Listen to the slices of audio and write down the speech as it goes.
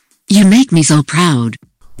You make me so proud.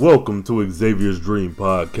 Welcome to Xavier's Dream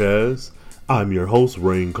Podcast. I'm your host,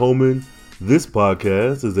 Rain Coleman. This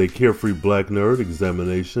podcast is a carefree black nerd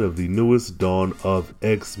examination of the newest dawn of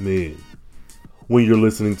X-Men. When you're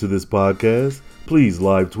listening to this podcast, please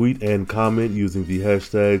live tweet and comment using the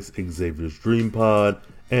hashtags Xavier's Dream Pod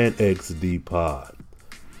and XDPod.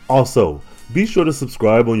 Also, be sure to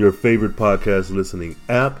subscribe on your favorite podcast listening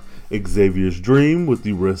app. Xavier's Dream with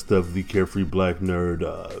the rest of the Carefree Black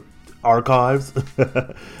Nerd archives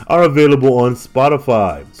are available on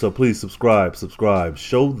Spotify. So please subscribe,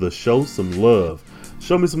 show the show some love.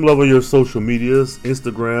 Show me some love on your social medias,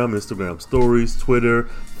 Instagram stories, Twitter,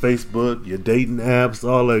 Facebook, your dating apps,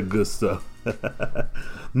 all that good stuff.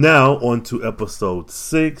 Now on to episode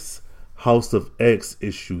 6, House of X,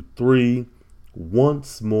 issue 3,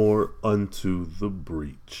 Once More Unto the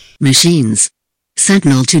Breach. Machines.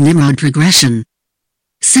 Sentinel to Nimrod progression.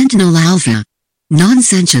 Sentinel Alpha.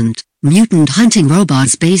 Non-sentient, mutant hunting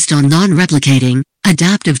robots based on non-replicating,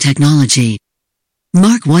 adaptive technology.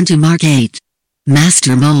 Mark 1 to Mark 8.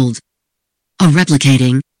 Master Mold. A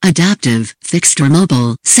replicating, adaptive, fixed or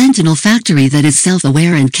mobile Sentinel factory that is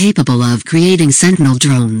self-aware and capable of creating Sentinel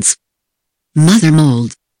drones. Mother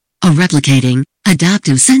Mold. A replicating,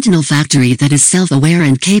 adaptive Sentinel factory that is self-aware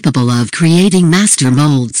and capable of creating master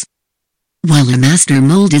molds. While a master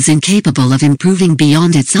mold is incapable of improving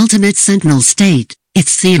beyond its ultimate Sentinel state,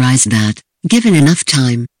 it's theorized that, given enough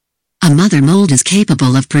time, a mother mold is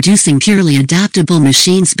capable of producing purely adaptable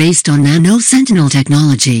machines based on nano-Sentinel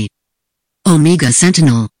technology. Omega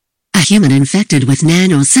Sentinel. A human infected with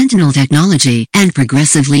nano-Sentinel technology and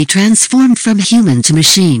progressively transformed from human to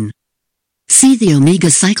machine. See the Omega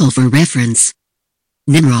cycle for reference.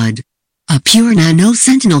 Nimrod. A pure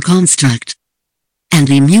nano-Sentinel construct. And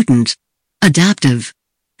a mutant. Adaptive.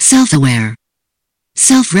 Self-aware.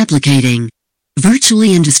 Self-replicating.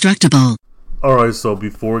 Virtually indestructible. Alright, so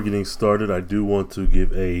before getting started, I do want to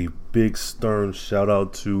give a big stern shout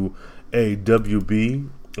out to AWB,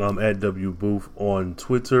 at WBooth on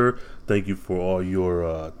Twitter. Thank you for all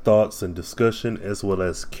your thoughts and discussion, as well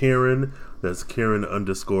as Karen. That's Karen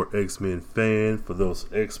 _ X-Men fan for those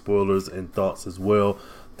X spoilers and thoughts as well.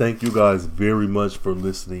 Thank you guys very much for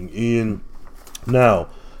listening in. Now,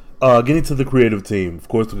 getting to the creative team, of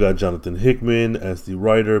course, we got Jonathan Hickman as the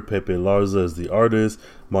writer, Pepe Larza as the artist,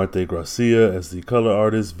 Marte Gracia as the color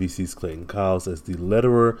artist, VC's Clayton Cowles as the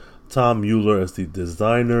letterer, Tom Mueller as the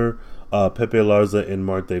designer, Pepe Larza and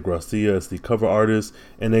Marte Gracia as the cover artist,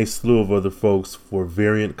 and a slew of other folks for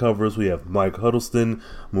variant covers. We have Mike Huddleston,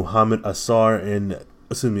 Muhammad Asrar, and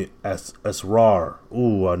Asrar.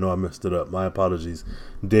 Ooh, I know I messed it up. My apologies.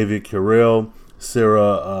 David Carell,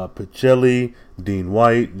 Sarah Pichelli, Dean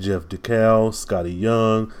White, Jeff DeCal, Scotty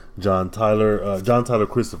Young, John Tyler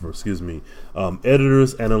Christopher,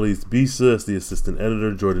 editors, Annalise Bisa as the assistant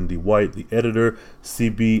editor, Jordan D. White, the editor,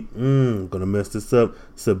 CB, I'm gonna mess this up,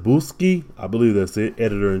 Sabuski, I believe that's it,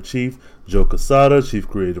 editor-in-chief, Joe Quesada, chief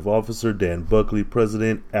creative officer, Dan Buckley,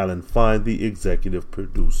 president, Alan Fine, the executive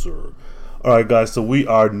producer. Alright guys, so we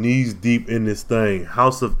are knees deep in this thing.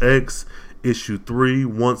 House of X, issue 3,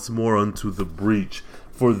 Once More Unto the Breach.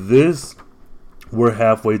 For this, we're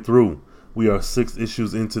halfway through. We are 6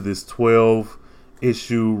 issues into this 12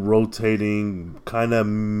 issue rotating kind of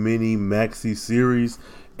mini maxi series,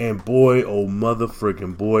 and boy, oh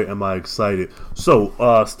motherfucking boy, am I excited. So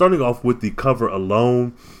starting off with the cover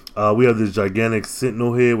alone, we have this gigantic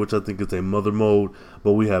Sentinel head, which I think is a mother mold,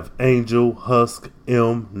 but we have Angel, Husk,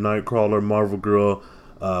 M, Nightcrawler, Marvel Girl,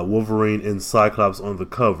 Wolverine, and Cyclops on the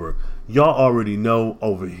cover. Y'all already know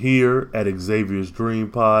over here at Xavier's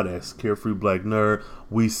Dream Pod as Carefree Black Nerd,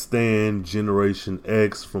 we stand Generation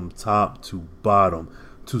X from top to bottom.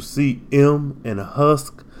 To see M and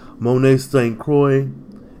Husk, Monet St. Croix,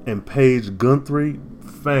 and Paige Guthrie,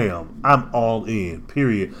 fam, I'm all in,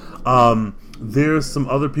 period. There's some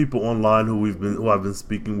other people online who I've been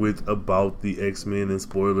speaking with about the X-Men and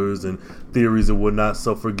spoilers and theories and whatnot.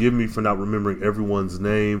 So forgive me for not remembering everyone's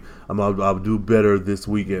name. I'll do better this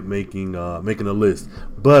week at making a list.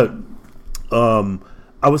 But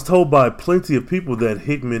I was told by plenty of people that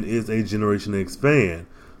Hickman is a Generation X fan.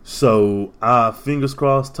 So fingers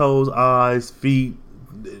crossed, toes, eyes, feet,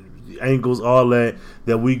 angles, all that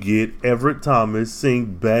we get Everett Thomas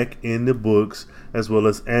sing back in the books, as well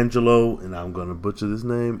as Angelo, and I'm going to butcher this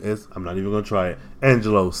name, I'm not even going to try it,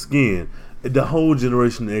 Angelo Skin, the whole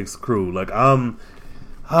Generation X crew. Like,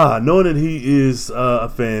 knowing that he is a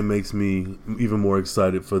fan makes me even more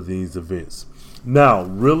excited for these events. Now,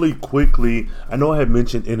 really quickly, I know I had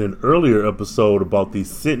mentioned in an earlier episode about these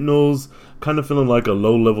Sentinels kind of feeling like a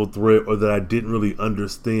low-level threat, or that I didn't really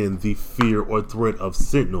understand the fear or threat of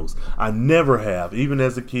Sentinels. I never have. Even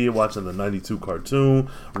as a kid watching the 92 cartoon,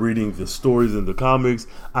 reading the stories in the comics,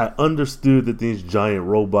 I understood that these giant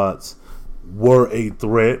robots were a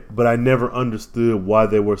threat, but I never understood why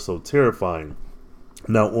they were so terrifying.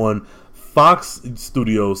 Now, on Fox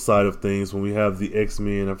Studios side of things, when we have the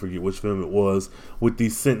X-Men, I forget which film it was, with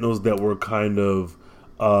these Sentinels that were kind of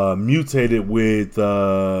mutated with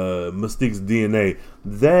Mystique's DNA,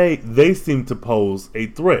 they seem to pose a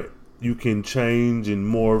threat. You can change and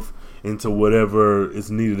morph into whatever is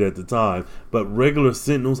needed at the time. But regular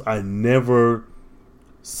Sentinels, I never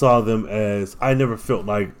saw them as, I never felt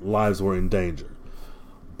like lives were in danger.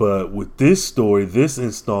 But with this story, this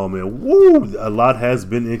installment, a lot has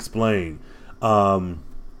been explained. So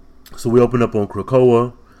we open up on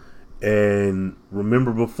Krakoa, and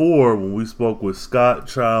remember before when we spoke with Scott,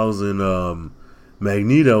 Charles, and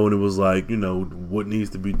Magneto, and it was like, what needs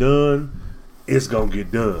to be done, it's gonna get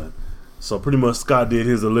done. So pretty much Scott did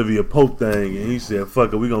his Olivia Pope thing, and he said,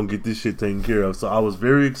 fuck it, we're gonna get this shit taken care of. So I was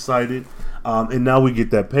very excited, and now we get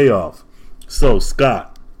that payoff. So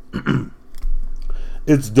Scott,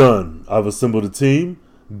 it's done. I've assembled a team,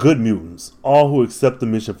 good mutants, all who accept the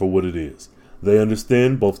mission for what it is. They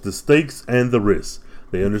understand both the stakes and the risks.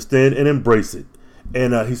 They understand and embrace it.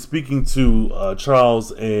 And he's speaking to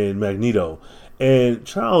Charles and Magneto. And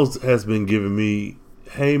Charles has been giving me,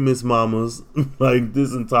 hey, Miss Mamas, like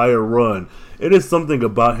this entire run. It is something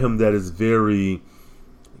about him that is very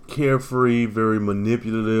carefree, very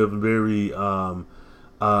manipulative, very I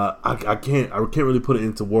can't really put it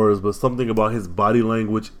into words, but something about his body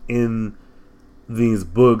language in these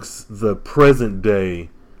books, the present day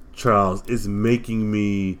Charles, is making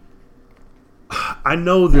me, I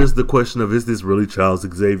know there's the question of, is this really Charles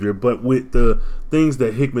Xavier? But with the things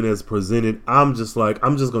that Hickman has presented, I'm just going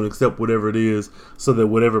to accept whatever it is, so that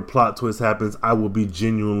whatever plot twist happens, I will be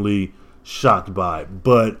genuinely shocked by it.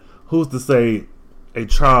 But who's to say a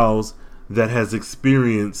Charles that has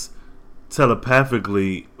experienced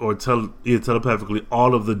telepathically all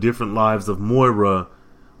of the different lives of Moira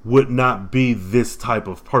would not be this type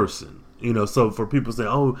of person? So for people saying,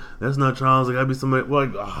 oh, that's not Charles, it gotta be somebody, well,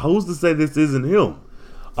 like, who's to say this isn't him?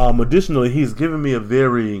 Additionally, he's given me a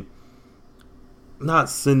very, not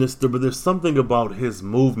sinister, but there's something about his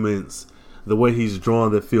movements, the way he's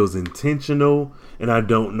drawn, that feels intentional, and I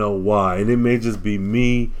don't know why. And it may just be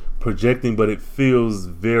me projecting, but it feels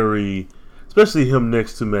very, especially him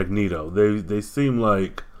next to Magneto. They seem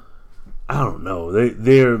like, I don't know,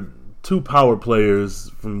 they're two power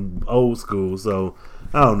players from old school, so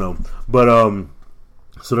I don't know. But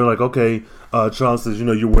so they're like, okay, Charles says,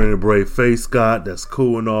 you're wearing a brave face, Scott, that's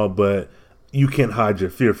cool and all, but you can't hide your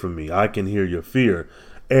fear from me. I can hear your fear.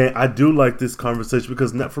 And I do like this conversation,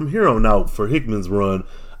 because from here on out, for Hickman's run,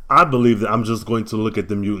 I believe that I'm just going to look at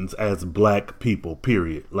the mutants as black people,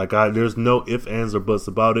 period. Like, there's no ifs, ands, or buts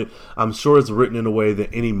about it. I'm sure it's written in a way that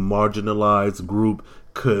any marginalized group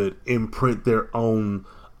could imprint their own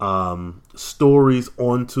stories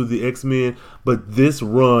onto the X-Men. But this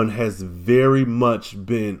run has very much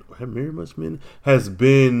been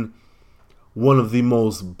one of the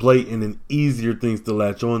most blatant and easier things to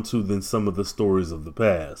latch onto than some of the stories of the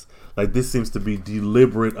past. Like, this seems to be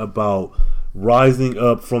deliberate about rising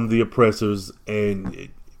up from the oppressors and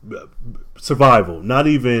survival, not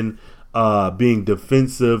even being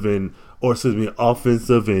defensive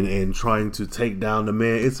offensive and trying to take down the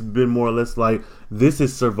man. It's been more or less like, this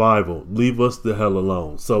is survival. Leave us the hell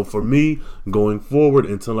alone. So for me, going forward,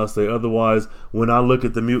 until I say otherwise, when I look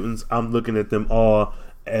at the mutants, I'm looking at them all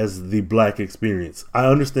as the black experience. I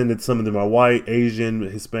understand that some of them are white, Asian,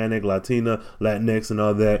 Hispanic, Latina, Latinx, and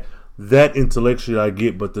all that. That intellectually I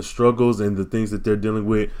get, but the struggles and the things that they're dealing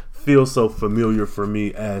with feel so familiar for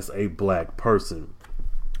me as a black person.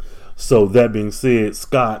 So that being said,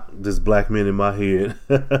 Scott, this black man in my head,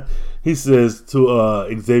 he says to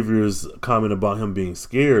Xavier's comment about him being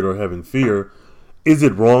scared or having fear, is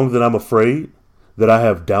it wrong that I'm afraid, that I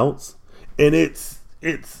have doubts? And it's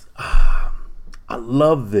I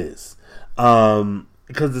love this,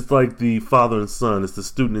 because it's like the father and son, it's the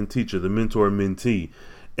student and teacher, the mentor and mentee.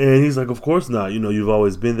 And he's like, of course not. You've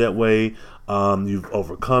always been that way. You've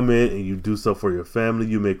overcome it, and you do so for your family.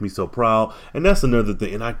 You make me so proud. And that's another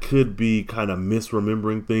thing. And I could be kind of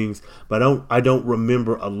misremembering things, but I don't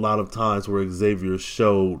remember a lot of times where Xavier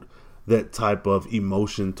showed that type of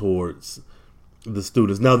emotion towards the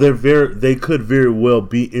students. Now, they could very well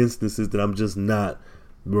be instances that I'm just not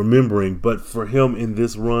remembering. But for him in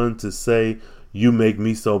this run to say, you make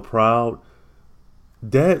me so proud,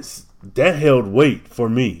 that held weight for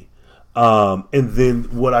me. And then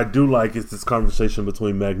what I do like is this conversation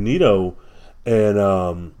between Magneto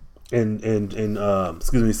and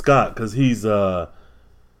excuse me, Scott, because his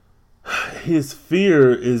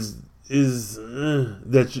fear is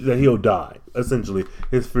that he'll die. Essentially,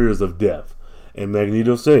 his fear is of death. And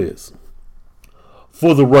Magneto says,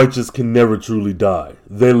 "For the righteous can never truly die.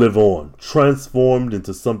 They live on, transformed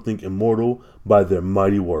into something immortal by their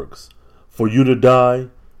mighty works. For you to die,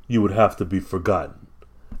 you would have to be forgotten.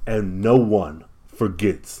 And no one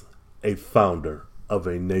forgets a founder of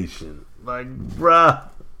a nation." Like, bruh.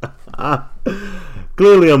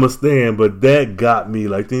 Clearly I'm a stan, but that got me.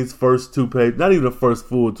 Like, these first 2 pages, not even the first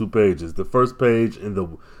full 2 pages, the first page and the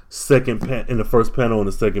first panel on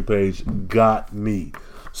the second page got me.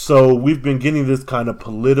 So we've been getting this kind of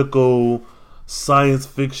political, science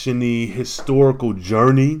fiction-y, historical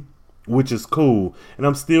journey, which is cool. And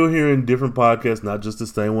I'm still hearing different podcasts, not just the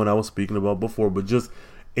same one I was speaking about before, but just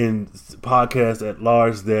in podcasts at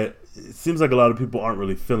large, that it seems like a lot of people aren't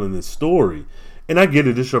really feeling this story. And I get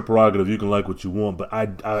it, it's your prerogative, you can like what you want, but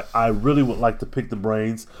I really would like to pick the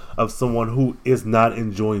brains of someone who is not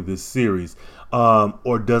enjoying this series,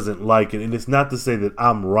 or doesn't like it. And it's not to say that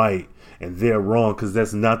I'm right and they're wrong, because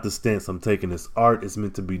that's not the stance I'm taking. It's art, it's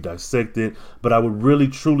meant to be dissected, but I would really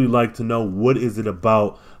truly like to know, what is it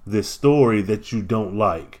about this story that you don't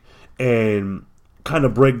like, and kind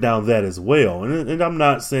of break down that as well. And I'm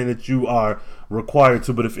not saying that you are required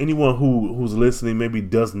to, but if anyone who's listening maybe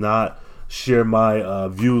does not share my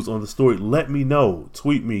views on the story, let me know.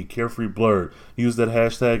 Tweet me, Carefree Blurred. Use that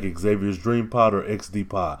hashtag Xavier's Dream Pod or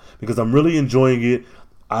XDPod, because I'm really enjoying it.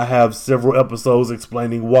 I have several episodes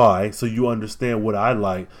explaining why, so you understand what I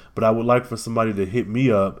like, but I would like for somebody to hit me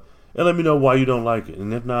up and let me know why you don't like it.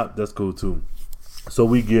 And if not, that's cool too. So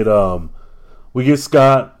we get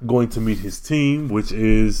Scott going to meet his team, which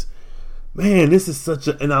is, man, this is such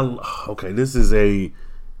a, this is a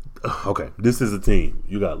team.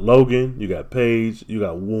 You got Logan, you got Paige, you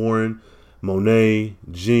got Warren, Monet,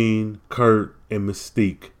 Jean, Kurt, and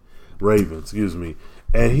Raven, excuse me.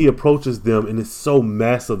 And he approaches them, and it's so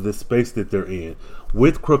massive, this space that they're in.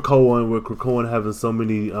 With Krakoa having so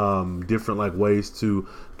many different like ways to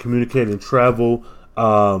communicate and travel,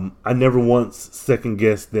 I never once second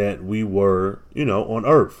guessed that we were, on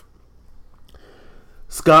Earth.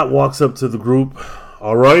 Scott walks up to the group.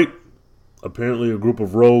 All right. Apparently a group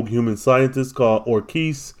of rogue human scientists called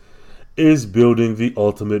Orkis is building the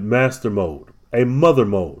ultimate master mode, a mother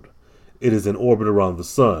mode. It is in orbit around the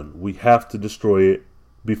sun. We have to destroy it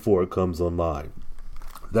before it comes online.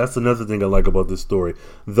 That's another thing I like about this story.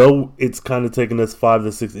 Though it's kind of taken us 5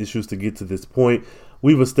 to 6 issues to get to this point,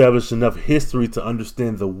 we've established enough history to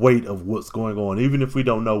understand the weight of what's going on, even if we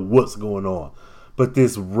don't know what's going on. But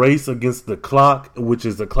this race against the clock, which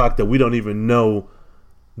is a clock that we don't even know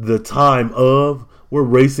the time of, we're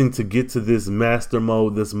racing to get to this master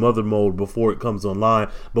mode, this mother mode, before it comes online,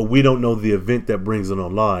 but we don't know the event that brings it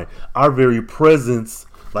online. Our very presence,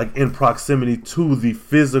 like in proximity to the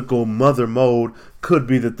physical mother mode, could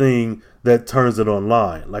be the thing that turns it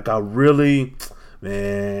online. Like, I'm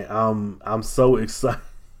so excited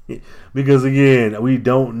because, again, we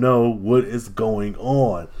don't know what is going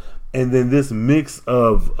on. And then this mix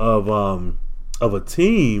of a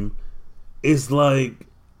team is like,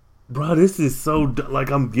 bro, this is so, like,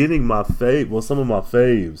 I'm getting my some of my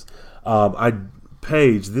faves.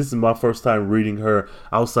 Paige, this is my first time reading her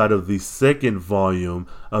outside of the second volume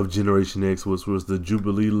of Generation X, which was the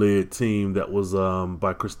Jubilee-led team that was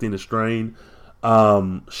by Christina Strain.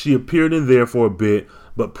 She appeared in there for a bit,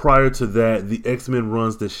 but prior to that, the X-Men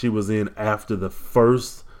runs that she was in after the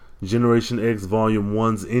first Generation X Volume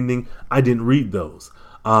 1's ending, I didn't read those.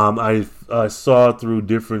 I saw through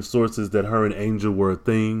different sources that her and Angel were a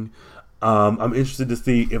thing. I'm interested to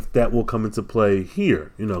see if that will come into play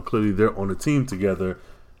here. Clearly they're on a team together,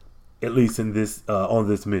 at least in this on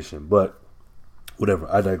this mission. But whatever,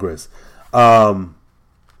 I digress. And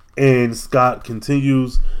Scott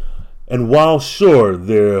continues, and while sure,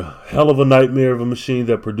 their hell of a nightmare of a machine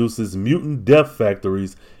that produces mutant death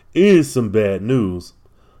factories is some bad news,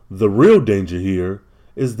 the real danger here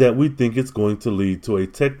is that we think it's going to lead to a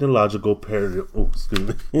technological paradigm. Oh,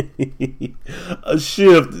 excuse me. A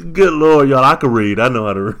shift. Good Lord, y'all. I can read. I know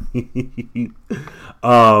how to read.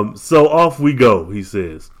 So off we go, he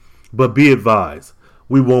says. But be advised,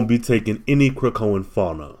 we won't be taking any Krakoan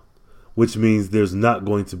fauna, which means there's not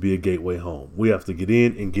going to be a gateway home. We have to get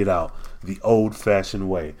in and get out the old-fashioned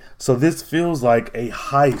way. So this feels like a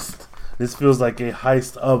heist. This feels like a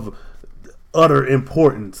heist of utter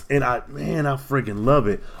importance, and I freaking love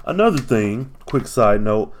it. Another thing, quick side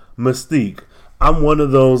note, Mystique. I'm one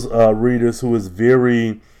of those readers who is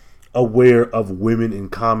very aware of women in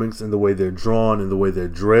comics and the way they're drawn and the way they're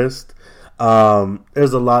dressed.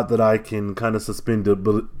 There's a lot that I can kind of suspend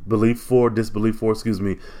disbelief for,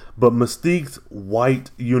 but Mystique's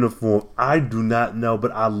white uniform, I do not know,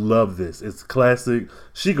 but I love this. It's classic.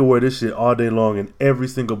 She could wear this shit all day long in every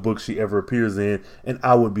single book she ever appears in, and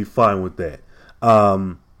I would be fine with that.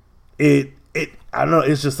 I don't know,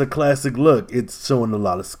 it's just a classic look. It's showing a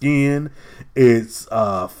lot of skin. It's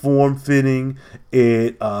form fitting.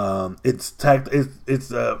 It's a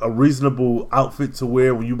reasonable outfit to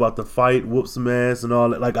wear when you about to fight, whoop some ass and all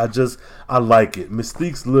that. Like I like it.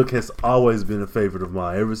 Mystique's look has always been a favorite of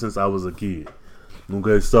mine ever since I was a kid.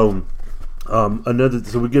 Okay, so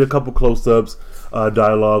so we get a couple close-ups,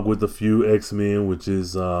 dialogue with a few X-Men, which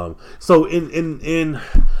is so in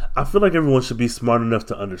I feel like everyone should be smart enough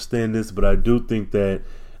to understand this, but I do think that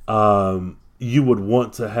you would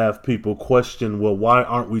want to have people question, well, why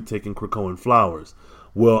aren't we taking Krakoan flowers?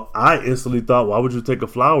 Well, I instantly thought, why would you take a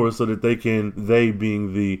flower so that they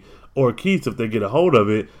being the Orchis, if they get a hold of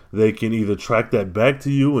it, they can either track that back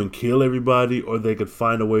to you and kill everybody, or they could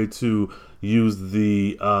find a way to use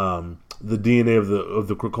the DNA of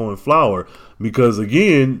the Krakoan flower. Because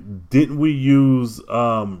again, didn't we use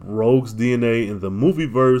Rogue's DNA in the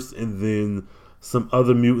movieverse and then some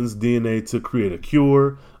other mutants' DNA to create a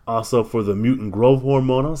cure? Also for the mutant growth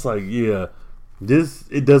hormone. I was like, yeah,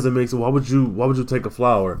 it doesn't make sense. Why would you take a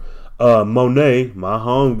flower? Monet, my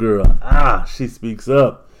homegirl, she speaks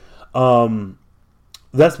up.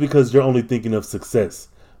 That's because you're only thinking of success,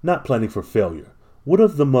 not planning for failure. What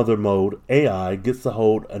if the Mother Mode AI gets a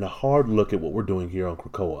hold and a hard look at what we're doing here on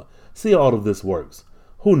Krakoa? See, all of this works.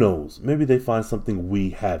 Who knows? Maybe they find something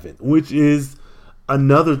we haven't, which is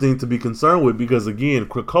another thing to be concerned with, because again,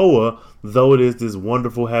 Krakoa, though it is this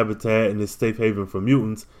wonderful habitat and this safe haven for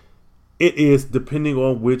mutants, it is, depending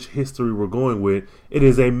on which history we're going with, it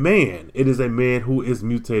is a man. It is a man who is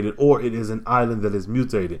mutated, or it is an island that is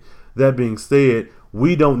mutated. That being said,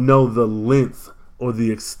 we don't know the length or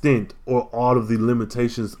the extent or all of the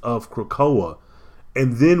limitations of Krakoa.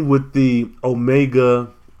 And then with the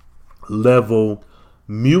Omega level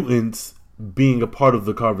mutants being a part of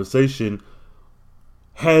the conversation,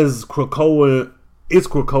 is Krakoa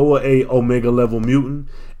a Omega level mutant?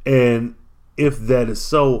 And if that is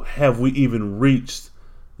so, have we even reached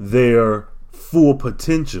their full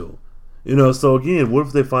potential? So again, what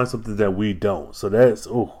if they find something that we don't? So that's,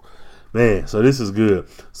 so this is good.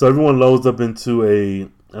 So everyone loads up into a,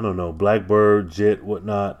 Blackbird, jet,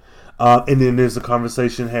 whatnot. And then there's a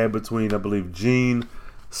conversation had between, I believe, Jean,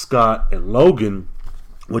 Scott, and Logan,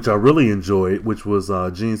 which I really enjoyed, which was,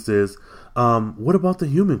 Jean says, what about the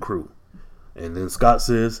human crew? And then Scott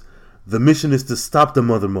says, the mission is to stop the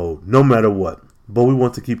Mother Mode, no matter what, but we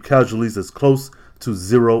want to keep casualties as close to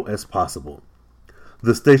zero as possible.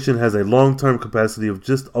 The station has a long-term capacity of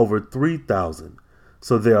just over 3,000,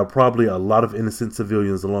 so there are probably a lot of innocent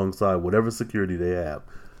civilians alongside whatever security they have.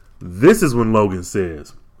 This is when Logan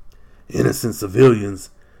says, innocent civilians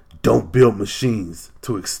don't build machines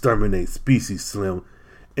to exterminate species, Slim.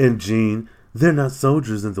 And Jean, they're not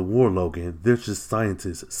soldiers in the war, Logan. They're just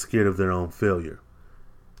scientists scared of their own failure.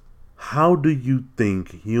 How do you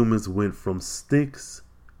think humans went from sticks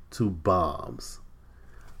to bombs?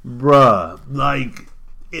 Bruh, like,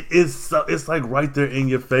 it's like right there in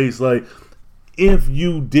your face. Like, if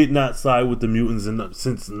you did not side with the mutants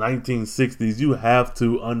since the 1960s, you have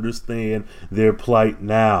to understand their plight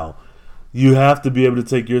now. You have to be able to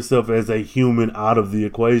take yourself as a human out of the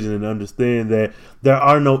equation and understand that there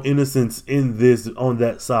are no innocents in this on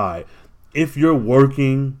that side. If you're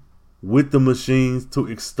working with the machines to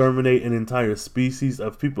exterminate an entire species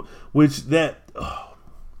of people,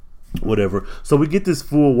 whatever. So we get this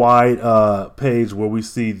full wide page where we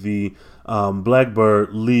see the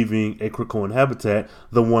Blackbird leaving a Krakoan habitat,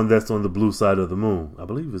 the one that's on the blue side of the moon. I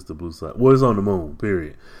believe it's the blue side. Well, it's on the moon,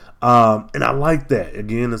 period. And I like that.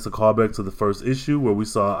 Again, it's a callback to the first issue where we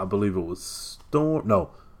saw, I believe it was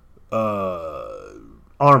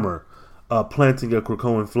Armor planting a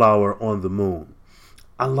Krakoan flower on the moon.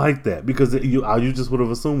 I like that because you just would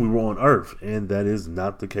have assumed we were on Earth, and that is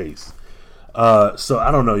not the case. So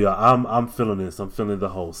I don't know, y'all. I'm feeling this. I'm feeling the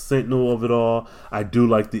whole Sentinel of it all. I do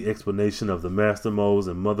like the explanation of the Master Modes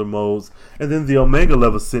and Mother Modes, and then the Omega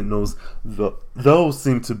level Sentinels. Those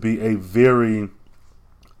seem to be a very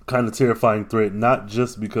kind of terrifying threat, not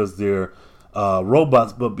just because they're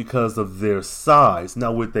robots, but because of their size.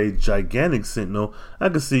 Now, with a gigantic Sentinel, I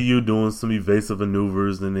could see you doing some evasive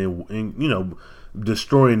maneuvers and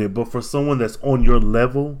destroying it. But for someone that's on your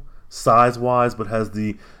level, size-wise, but has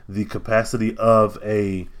the capacity of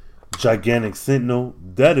a gigantic sentinel.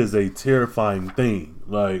 That is a terrifying thing.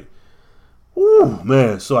 Like, ooh,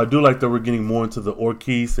 man. So I do like that we're getting more into the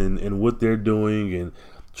Orkis and what they're doing and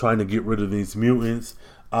trying to get rid of these mutants.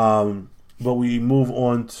 But we move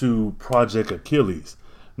on to Project Achilles.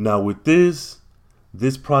 Now with this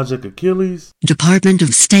Project Achilles, Department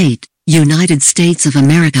of State, United States of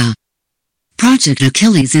America. Project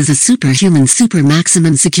Achilles is a superhuman super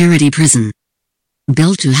maximum security prison.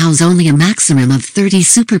 Built to house only a maximum of 30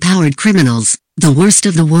 superpowered criminals, the worst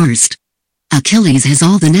of the worst. Achilles has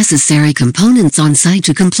all the necessary components on site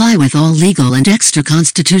to comply with all legal and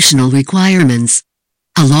extra-constitutional requirements,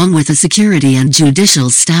 along with a security and judicial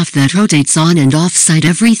staff that rotates on and off site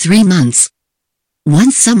every 3 months.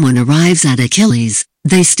 Once someone arrives at Achilles,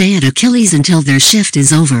 they stay at Achilles until their shift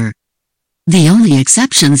is over. The only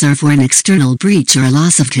exceptions are for an external breach or a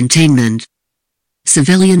loss of containment.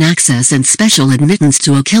 Civilian access and special admittance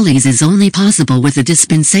to Achilles is only possible with a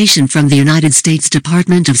dispensation from the United States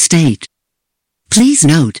Department of State. Please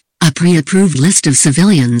note, a pre-approved list of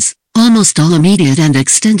civilians, almost all immediate and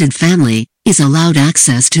extended family, is allowed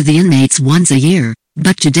access to the inmates once a year,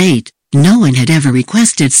 but to date, no one had ever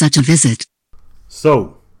requested such a visit.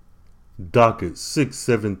 So, docket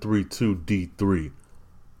 6732D3.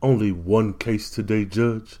 Only one case today,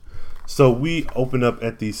 Judge. So we open up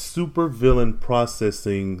at the Supervillain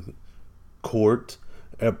Processing Court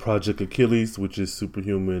at Project Achilles, which is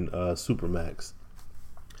Superhuman Supermax.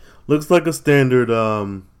 Looks like a standard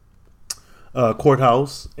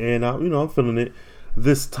courthouse, and I'm feeling it.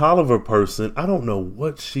 This Tolliver person, I don't know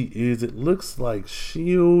what she is. It looks like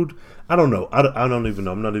S.H.I.E.L.D. I don't know. I don't even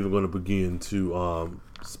know. I'm not even going to begin to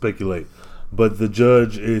speculate. But the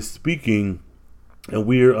judge is speaking, and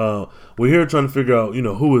we're here trying to figure out,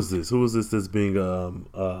 who is this? Who is this that's being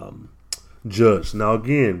judged? Now,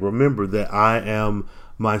 again, remember that I am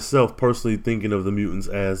myself personally thinking of the mutants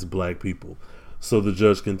as black people. So the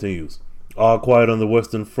judge continues. All quiet on the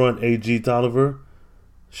Western Front, A.G. Tolliver.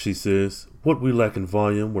 She says, what we lack in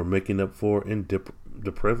volume, we're making up for in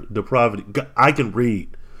depravity. I can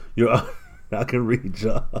read. I can read,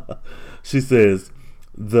 John. She says,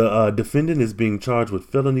 the defendant is being charged with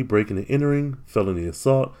felony breaking and entering, felony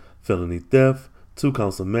assault, felony theft, 2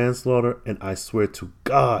 counts of manslaughter, and I swear to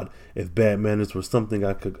God, if bad manners were something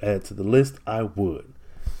I could add to the list, I would.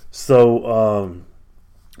 So,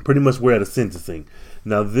 pretty much we're at a sentencing.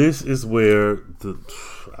 Now, this is where the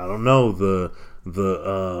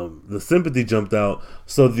sympathy jumped out.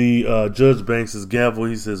 So the judge banks his gavel.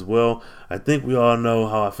 He says, well, I think we all know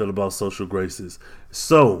how I feel about social graces.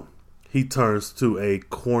 So he turns to a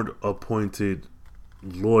court-appointed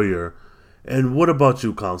lawyer. And what about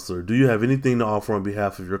you, counselor? Do you have anything to offer on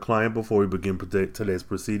behalf of your client before we begin today's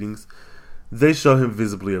proceedings? They show him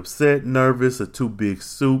visibly upset, nervous, a too big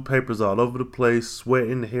suit, papers all over the place,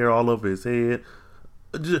 sweating, hair all over his head.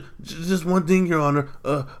 Just one thing, Your Honor.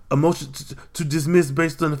 A motion to dismiss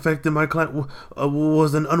based on the fact that my client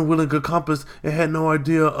was an unwilling accomplice and had no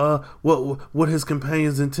idea what his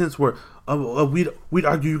companion's intents were. We'd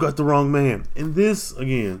argue you got the wrong man. And this,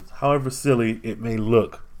 again, however silly it may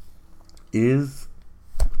look, is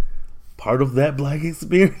part of that black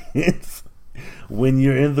experience. When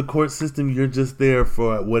you're in the court system, you're just there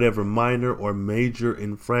for whatever minor or major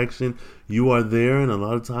infraction. You are there, and a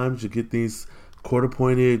lot of times you get these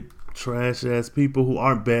court-appointed trash-ass people who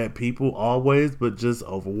aren't bad people always, but just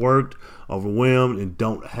overworked, overwhelmed, and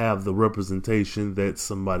don't have the representation that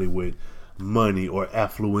somebody with money or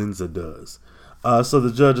affluenza does. So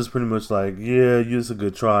the judge is pretty much like, yeah, it's a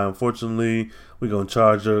good try. Unfortunately, we're going to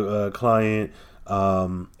charge your client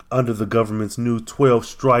under the government's new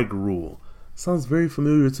 12-strike rule. Sounds very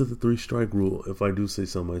familiar to the 3-strike rule, if I do say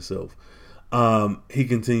so myself. He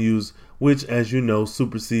continues, which, as you know,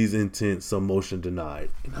 supersedes intent, so motion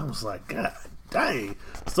denied. And I was like, God dang.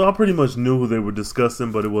 So I pretty much knew who they were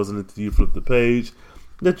discussing, but it wasn't until you flip the page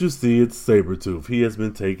that you see it's Sabretooth. He has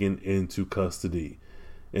been taken into custody.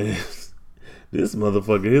 And this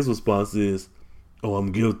motherfucker, his response is, oh,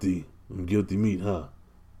 I'm guilty. I'm guilty meat, huh?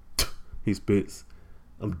 He spits,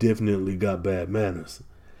 I'm definitely got bad manners.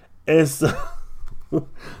 And so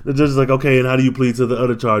the judge is like, okay, and how do you plead to the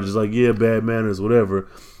other charges? Like, yeah, bad manners, whatever.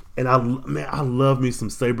 And I love me some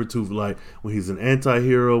Sabretooth, like when he's an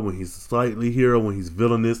anti-hero, when he's slightly hero, when he's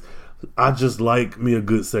villainous. I just like me a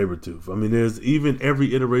good Sabretooth. I mean, there's even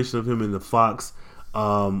every iteration of him in the Fox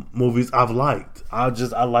movies I've liked. I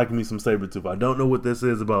like me some Sabretooth. I don't know what that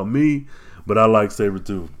says about me, but I like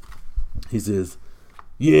Sabretooth. He says,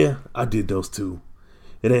 yeah, I did those too.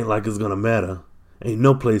 It ain't like it's gonna matter. Ain't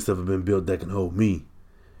no place ever been built that can hold me.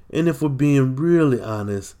 And if we're being really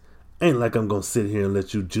honest, ain't like I'm gonna sit here and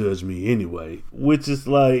let you judge me anyway. Which is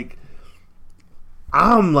like,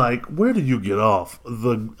 I'm like, where do you get off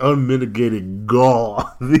the unmitigated gall,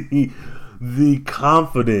 the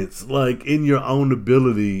confidence, like in your own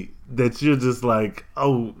ability that you're just like,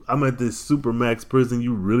 oh, I'm at this super max prison.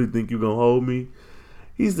 You really think you're gonna hold me?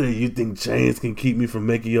 He said, you think chains can keep me from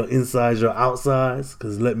making your insides your outsides?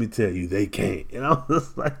 Because let me tell you, they can't. And I was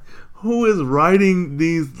just like, who is writing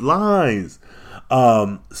these lines?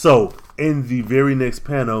 So in the very next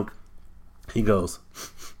panel, he goes,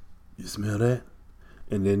 you smell that?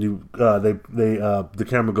 And then the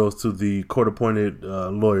camera goes to the court-appointed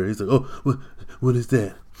lawyer. He's like, oh, what is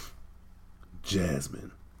that?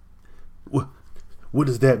 Jasmine. What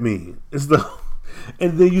does that mean? It's the...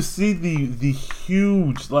 And then you see the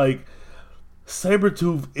huge, like,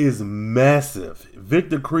 Sabretooth is massive.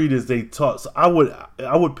 Victor Creed is a tall. So I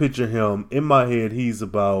would picture him in my head. He's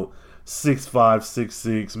about 6'5",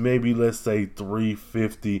 6'6", maybe let's say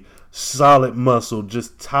 350. Solid muscle,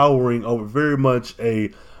 just towering over. Very much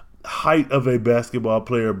a height of a basketball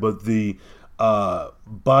player, but the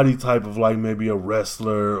body type of like maybe a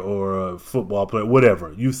wrestler or a football player,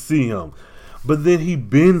 whatever. You see him, but then he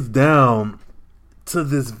bends down to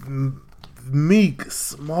this meek,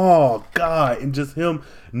 small guy, and just him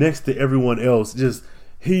next to everyone else. Just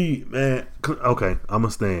man. Okay, I'm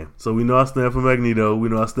a stand. So we know I stand for Magneto. We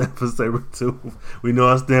know I stand for Sabretooth. We know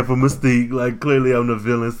I stand for Mystique. Like, clearly I'm the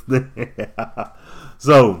villain stand.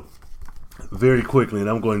 So, very quickly, and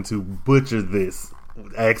I'm going to butcher this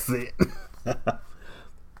accent.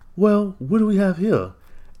 Well, what do we have here?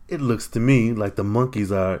 It looks to me like the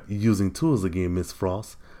monkeys are using tools again, Miss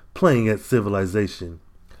Frost. Playing at civilization.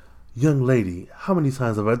 Young lady, how many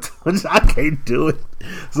times have I told you I can't do it?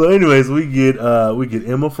 So anyways, we get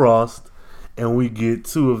Emma Frost, and we get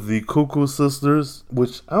two of the Cuckoo sisters,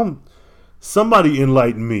 which somebody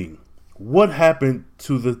enlighten me. What happened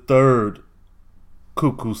to the third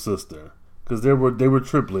Cuckoo sister? Because they were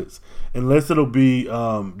triplets. Unless it'll be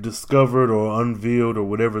discovered or unveiled or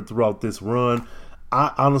whatever throughout this run,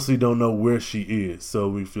 I honestly don't know where she is.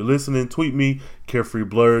 So if you're listening, tweet me, Carefree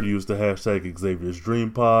Blurred, use the hashtag Xavier's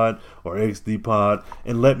Dream Pod or XD Pod,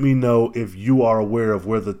 and let me know if you are aware of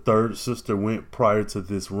where the third sister went prior to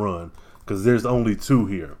this run, because there's only two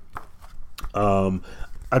here.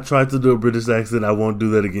 I tried to do a British accent. I won't do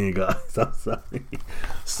that again, guys. I'm sorry.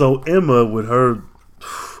 So Emma, with her,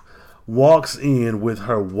 walks in with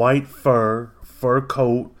her white fur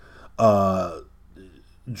coat,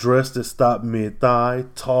 dress that stop mid-thigh,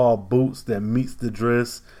 tall boots that meets the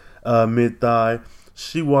dress mid-thigh.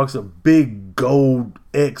 She walks a big gold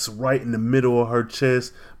X right in the middle of her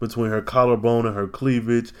chest between her collarbone and her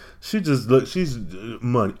cleavage. She's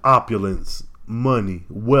money, opulence, money,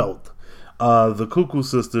 wealth. The Cuckoo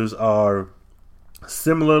sisters are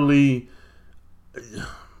similarly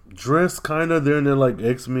dressed, kind of. They're in their like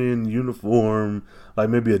X-Men uniform, like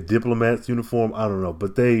maybe a diplomat's uniform. I don't know,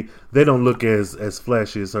 but they don't look as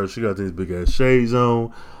flashy as her. She got these big ass shades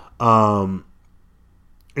on,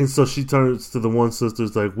 and so she turns to the one sister.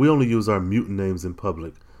 It's like, we only use our mutant names in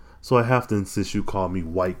public, so I have to insist you call me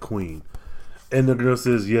White Queen. And the girl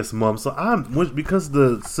says, yes, mom. So because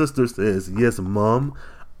the sister says, yes, mom,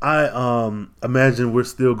 I imagine we're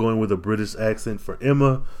still going with a British accent for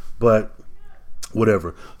Emma, but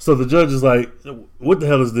whatever. So the judge is like, what the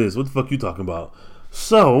hell is this? What the fuck you talking about?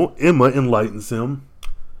 So Emma enlightens him.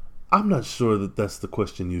 I'm not sure that that's the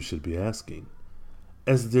question you should be asking,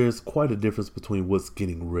 as there's quite a difference between what's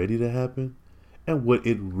getting ready to happen and what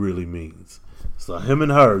it really means. So him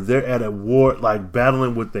and her, they're at a war, like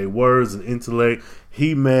battling with their words and intellect.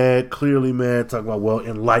 He mad, clearly mad, talking about, well,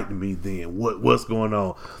 enlighten me then. What's going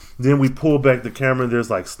on? Then we pull back the camera and there's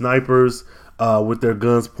like snipers with their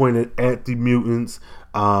guns pointed at the mutants.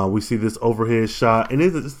 We see this overhead shot, and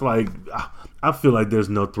it's like, I feel like there's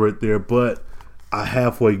no threat there, but I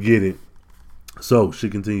halfway get it. So she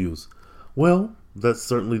continues, well, that's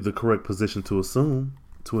certainly the correct position to assume,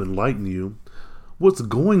 to enlighten you. What's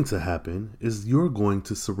going to happen is you're going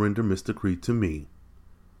to surrender Mr. Creed to me.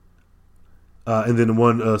 And then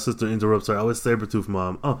one sister interrupts her. Oh, it's Sabretooth,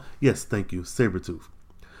 Mom. Oh, yes, thank you, Sabretooth.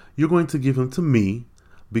 You're going to give him to me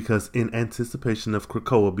because in anticipation of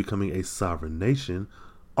Krakoa becoming a sovereign nation,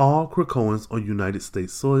 all Krakoans on United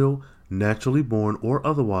States soil, naturally born or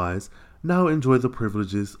otherwise, now enjoy the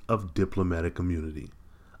privileges of diplomatic immunity.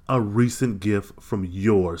 A recent gift from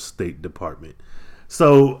your State Department.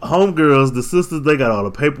 So, homegirls, the sisters, they got all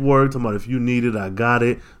the paperwork, talking about if you need it, I got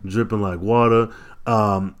it, dripping like water.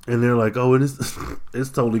 And they're like, oh, it's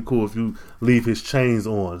totally cool if you leave his chains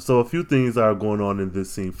on. So a few things are going on in this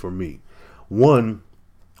scene for me. One,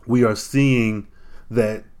 we are seeing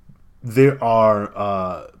that there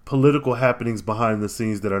are political happenings behind the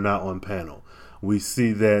scenes that are not on panel. We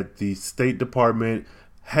see that the State Department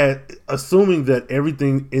assuming that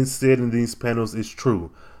everything said in these panels is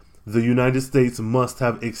true, the United States must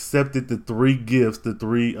have accepted the three gifts, the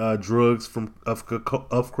three drugs of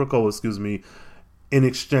Krakoa, in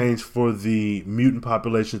exchange for the mutant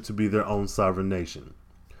population to be their own sovereign nation.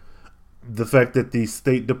 The fact that the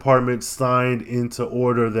State Department signed into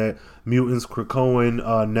order that mutants,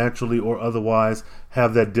 Krakoan, naturally or otherwise,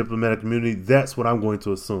 have that diplomatic immunity, that's what I'm going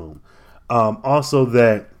to assume. Also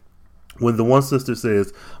that when the one sister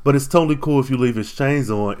says, but it's totally cool if you leave his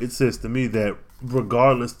chains on, it says to me that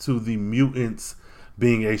regardless to the mutants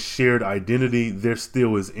being a shared identity, there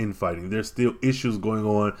still is infighting. There's still issues going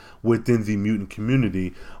on within the mutant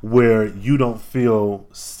community where you don't feel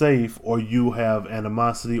safe, or you have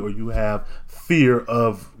animosity, or you have fear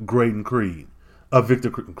of Victor Creed.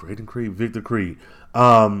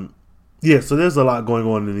 Yeah, so there's a lot going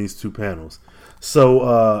on in these two panels. So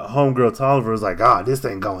homegirl Tolliver is like, this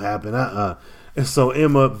ain't gonna happen. And so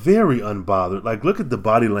Emma, very unbothered, like, look at the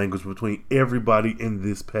body language between everybody in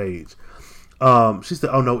this page. She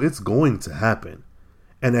said, oh no, it's going to happen.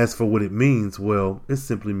 And as for what it means, well, it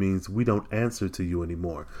simply means we don't answer to you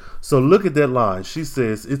anymore. So look at that line. She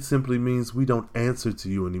says, it simply means we don't answer to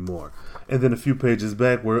you anymore. And then a few pages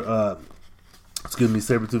back where,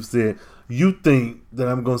 Sabretooth said, you think that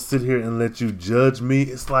I'm going to sit here and let you judge me?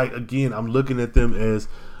 It's like, again, I'm looking at them as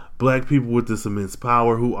black people with this immense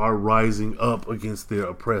power who are rising up against their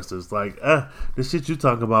oppressors. Like, the shit you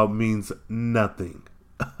talk about means nothing.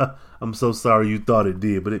 I'm so sorry you thought it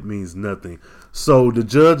did, but it means nothing. So the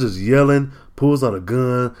judge is yelling, pulls out a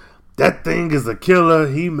gun. That thing is a killer.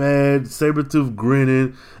 He mad. Sabretooth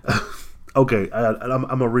grinning. Okay, I'm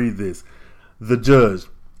going to read this. The judge,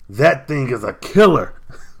 that thing is a killer.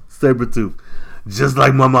 Sabretooth, just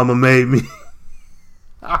like my mama made me.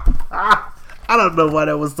 I don't know why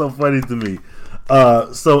that was so funny to me.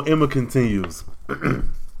 So Emma continues.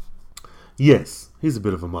 Yes, he's a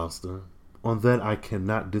bit of a monster. On that I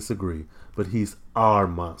cannot disagree, but he's our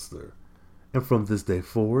monster. And from this day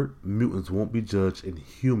forward, mutants won't be judged in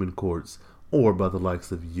human courts or by the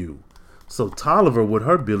likes of you. So Tolliver, with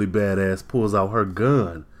her Billy Badass, pulls out her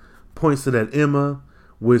gun, points it at Emma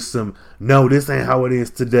with some, no, this ain't how it is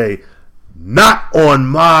today. Not on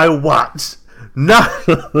my watch. Not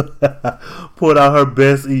pulled out her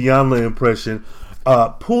best Iyanla impression.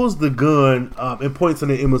 Pulls the gun and points it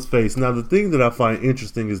at Emma's face. Now, the thing that I find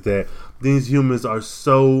interesting is that these humans are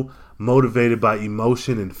so motivated by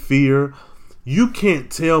emotion and fear. You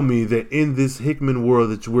can't tell me that in this Hickman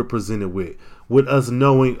world that we're presented with us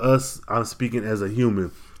knowing us, I'm speaking as a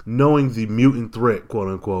human, knowing the mutant threat, quote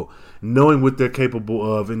unquote, knowing what they're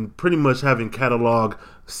capable of, and pretty much having cataloged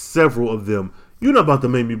several of them, you're not about to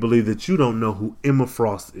make me believe that you don't know who Emma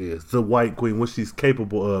Frost is, the White Queen, what she's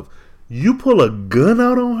capable of. You pull a gun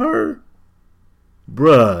out on her?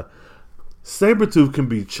 Bruh. Sabretooth can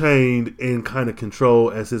be chained and kind of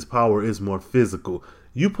controlled as his power is more physical.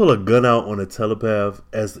 You pull a gun out on a telepath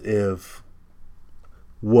as if...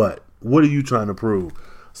 What? What are you trying to prove?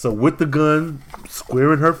 So with the gun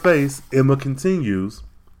square in her face, Emma continues,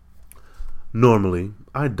 normally,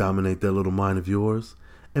 I dominate that little mind of yours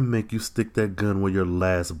and make you stick that gun where your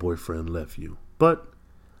last boyfriend left you. But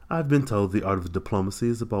I've been told the art of diplomacy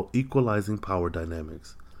is about equalizing power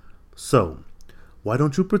dynamics. So, why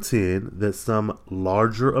don't you pretend that some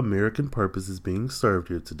larger American purpose is being served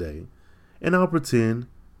here today, and I'll pretend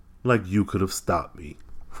like you could have stopped me.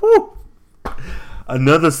 Whew!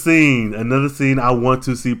 Another scene I want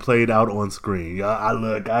to see played out on screen.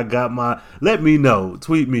 Let me know.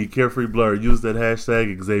 Tweet me, Carefree Blur. Use that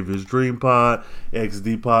hashtag Xavier's Dream Pod,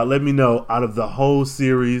 XD Pod. Let me know, out of the whole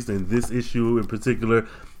series and this issue in particular,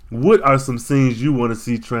 what are some scenes you want to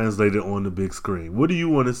see translated on the big screen? What do you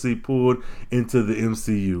want to see pulled into the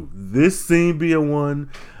MCU? This scene being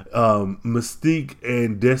one. Mystique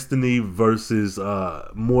and Destiny versus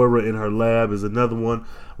Moira in her lab is another one.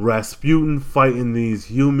 Rasputin fighting these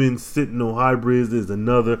human Sentinel hybrids is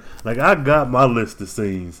another. Like, I got my list of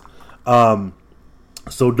scenes.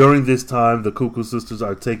 So during this time, the Cuckoo Sisters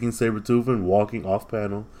are taking Sabretooth and walking off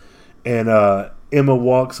panel. And Emma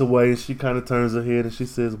walks away and she kind of turns her head and she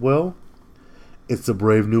says, well, it's a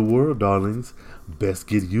brave new world, darlings. Best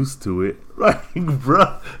get used to it. Like,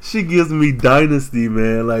 bro, she gives me Dynasty,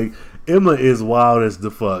 man. Like, Emma is wild as the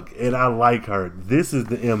fuck. And I like her. This is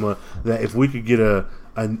the Emma that if we could get a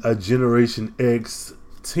Generation X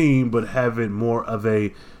team, but have it more of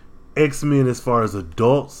a X-Men as far as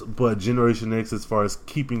adults, but Generation X as far as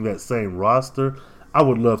keeping that same roster, I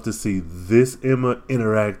would love to see this Emma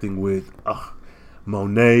interacting with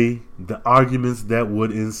Monet, the arguments that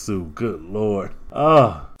would ensue. Good Lord.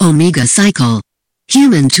 Omega Cycle.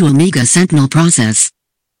 Human to Omega Sentinel process.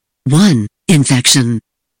 1. Infection.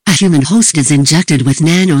 A human host is injected with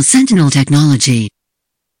nano-sentinel technology.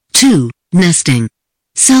 2. Nesting.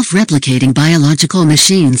 Self-replicating biological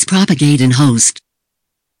machines propagate in host.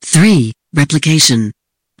 3. Replication.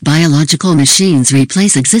 Biological machines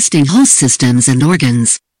replace existing host systems and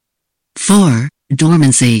organs. 4.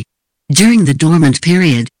 Dormancy. During the dormant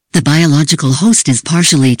period, the biological host is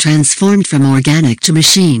partially transformed from organic to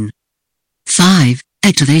machine. 5.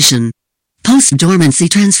 Activation. Post-dormancy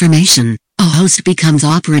transformation. A host becomes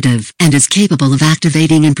operative and is capable of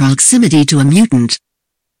activating in proximity to a mutant.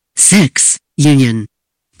 6. Union.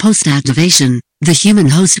 Post-activation, the human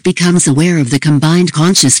host becomes aware of the combined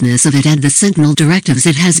consciousness of it and the sentinel directives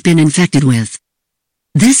it has been infected with.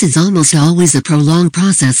 This is almost always a prolonged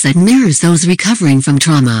process that mirrors those recovering from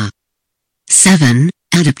trauma. 7.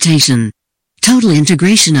 Adaptation. Total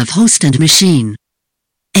integration of host and machine.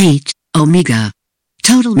 8. Omega.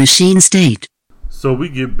 Total machine state. So we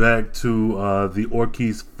get back to the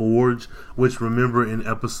Orkis Forge, which remember in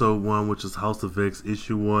episode 1, which is House of X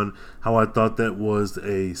issue 1, how I thought that was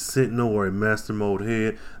a Sentinel or a Master Mold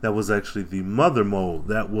head. That was actually the Mother Mold.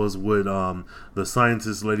 That was what the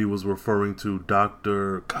scientist lady was referring to,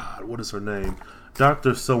 what is her name?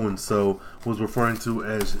 Dr. So-and-so was referring to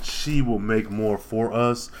as she will make more for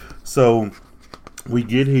us. So we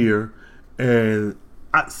get here and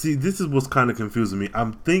see, this is what's kind of confusing me.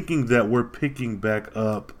 I'm thinking that we're picking back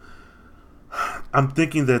up. I'm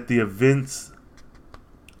thinking that the events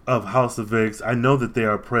of House of X, I know that they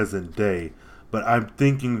are present day, but I'm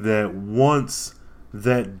thinking that once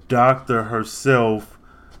that doctor herself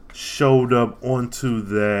showed up onto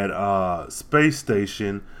that space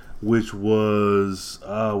station, which was,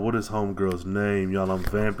 what is homegirl's name? Y'all, I'm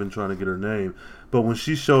vamping trying to get her name. But when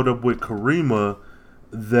she showed up with Karima,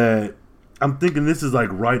 that I'm thinking this is like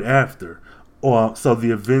right after. So the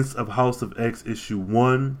events of House of X issue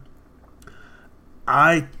 1,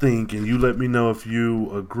 I think, and you let me know if you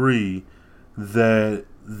agree, that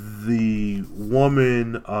the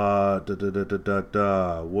woman, what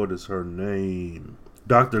is her name?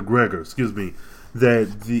 Dr. Gregor, excuse me, that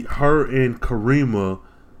her and Karima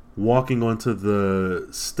walking onto the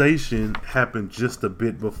station happened just a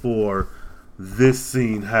bit before this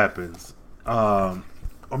scene happens. Or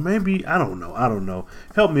maybe, I don't know.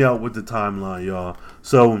 Help me out with the timeline, y'all.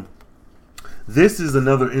 So, this is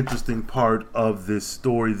another interesting part of this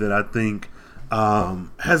story that I think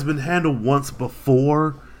has been handled once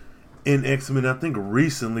before in X-Men. I think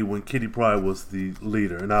recently when Kitty Pryde was the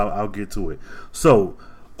leader, and I'll get to it. So,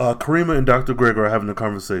 Karima and Dr. Gregor are having a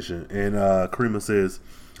conversation, and Karima says,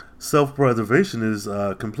 self-preservation is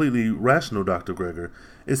completely rational, Dr. Gregor.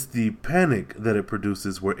 It's the panic that it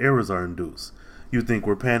produces where errors are induced. You think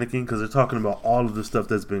we're panicking? Because they're talking about all of the stuff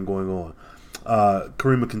that's been going on.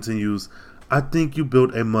 Karima continues, I think you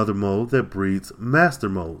built a mother mold that breeds master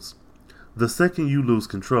molds. The second you lose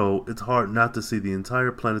control, it's hard not to see the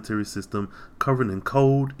entire planetary system covered in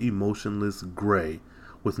cold, emotionless gray,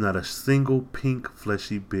 with not a single pink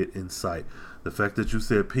fleshy bit in sight. The fact that you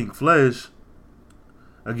said pink flesh,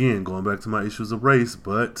 again, going back to my issues of race,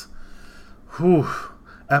 but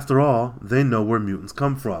after all, they know where mutants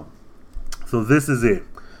come from. So this is it.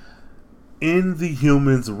 In the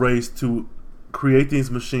humans' race to create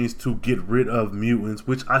these machines to get rid of mutants,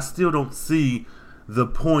 which I still don't see the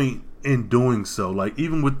point in doing so. Like,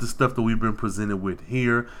 even with the stuff that we've been presented with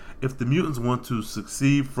here, if the mutants want to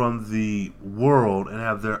succeed from the world and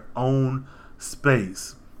have their own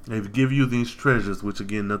space, they give you these treasures, which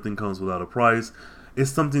again, nothing comes without a price.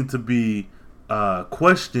 It's something to be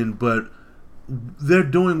questioned, but they're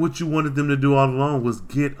doing what you wanted them to do all along, was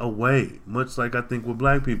get away. Much like I think with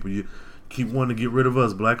black people, you keep wanting to get rid of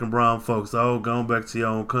us, black and brown folks. Oh, going back to your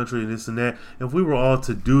own country and this and that. If we were all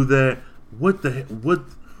to do that, what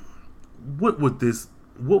would this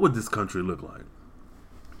country look like?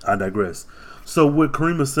 I digress. So what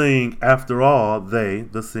Karima's saying, after all, they,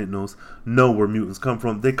 the Sentinels, know where mutants come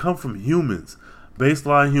from. They come from humans,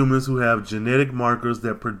 baseline humans who have genetic markers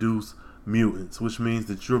that produce mutants, which means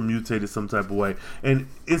that you're mutated some type of way. And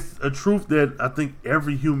it's a truth that I think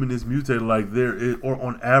every human is mutated, like there is, or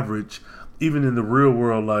on average, even in the real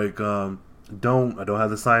world, like I don't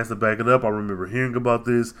have the science to back it up. I remember hearing about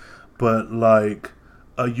this, but like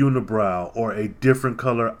a unibrow or a different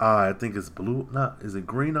color eye, I think it's blue, is it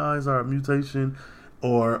green eyes are a mutation?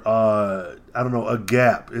 Or I don't know, a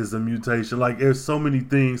gap is a mutation. Like, there's so many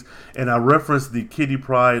things. And I referenced the Kitty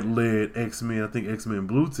Pryde led X-Men, I think X-Men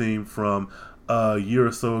Blue Team from a year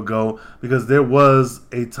or so ago, because there was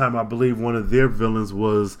a time, I believe one of their villains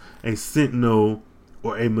was a Sentinel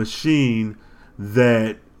or a machine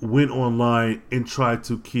that went online and tried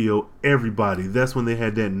to kill everybody. That's when they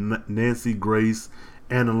had that Nancy Grace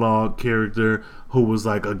analog character who was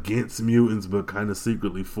like against mutants but kind of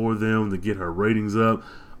secretly for them to get her ratings up.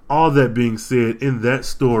 All that being said, in that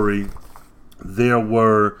story, there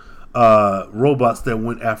were robots that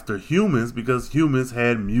went after humans because humans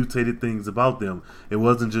had mutated things about them. It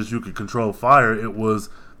wasn't just you could control fire. It was,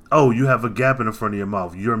 oh, you have a gap in the front of your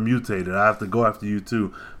mouth. You're mutated. I have to go after you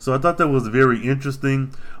too. So I thought that was very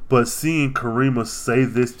interesting. But seeing Karima say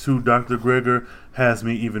this to Dr. Gregor has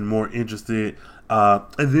me even more interested. And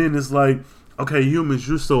then it's like, okay, humans,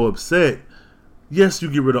 you're so upset. Yes,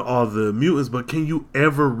 you get rid of all the mutants, but can you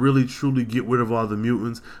ever really truly get rid of all the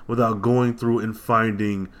mutants without going through and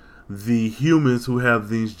finding the humans who have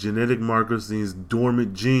these genetic markers, these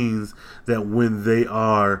dormant genes that when they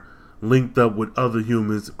are linked up with other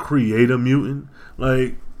humans create a mutant?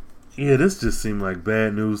 Like, yeah, this just seemed like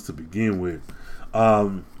bad news to begin with.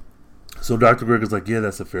 So Dr. Gregor's like, yeah,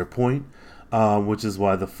 that's a fair point. Which is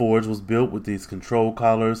why the Forge was built with these control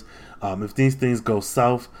collars. If these things go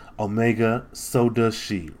south, Omega, so does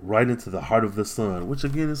she. Right into the heart of the sun. Which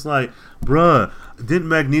again is like, bruh, didn't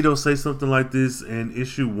Magneto say something like this in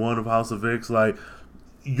issue 1 of House of X? Like,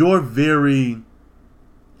 your very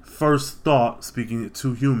first thought, speaking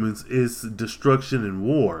to humans, is destruction and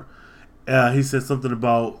war. He said something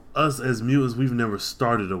about us as mutants, we've never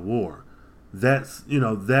started a war. That's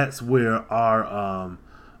where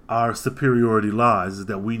our superiority lies, is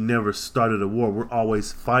that we never started a war. We're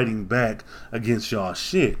always fighting back against y'all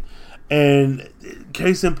shit. And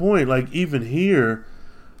case in point, like even here,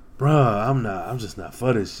 bruh, I'm just not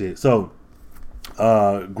for this shit. So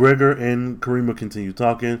Gregor and Karima continue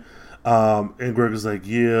talking. And Gregor's like,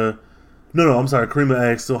 yeah. No, I'm sorry.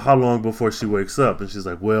 Karima asks, so how long before she wakes up? And she's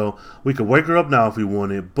like, well, we could wake her up now if we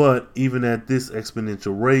wanted, but even at this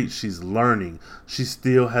exponential rate, she's learning. She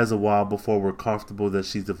still has a while before we're comfortable that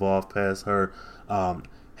she's evolved past her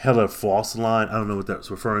Heller False line. I don't know what that's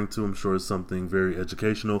referring to. I'm sure it's something very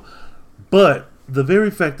educational. But the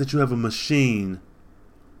very fact that you have a machine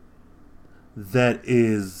that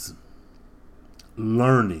is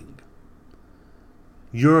learning,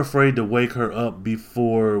 you're afraid to wake her up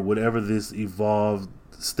before whatever this evolved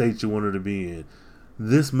state you want her to be in.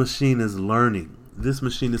 This machine is learning. This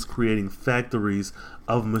machine is creating factories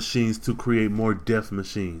of machines to create more death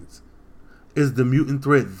machines. Is the mutant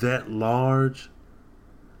threat that large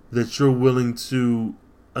that you're willing to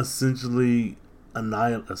pretty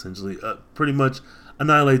much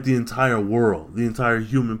annihilate the entire world, the entire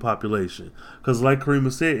human population? Because like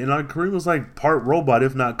Karima said, and like Karima's like part robot,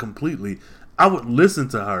 if not completely, I would listen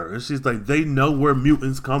to her. And she's like, they know where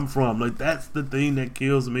mutants come from. Like, that's the thing that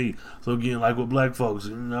kills me. So again, like with black folks,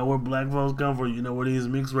 you know where black folks come from. You know where these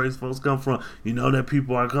mixed race folks come from. You know that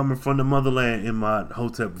people are coming from the motherland, in my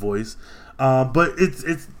Hotep voice. But it's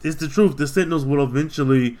the truth. The Sentinels will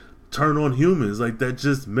eventually turn on humans. Like, that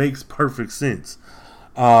just makes perfect sense.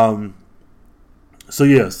 So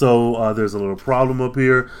there's a little problem up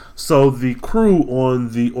here. So the crew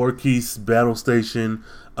on the Orkis battle station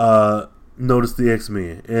notice the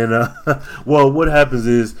X-Men, and well, what happens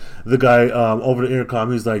is the guy over the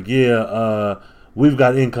intercom, he's like, we've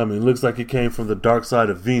got incoming, looks like it came from the dark side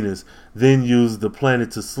of Venus, then used the planet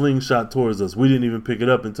to slingshot towards us. We didn't even pick it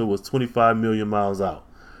up until it was 25 million miles out.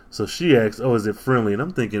 So she asks, oh, is it friendly? And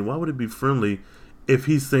I'm thinking, why would it be friendly if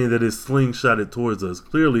he's saying that it's slingshotted towards us?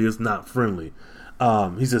 Clearly it's not friendly.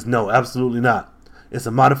 He says, no, absolutely not. It's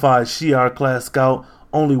a modified Shi'ar class scout.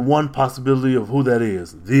 Only one possibility of who that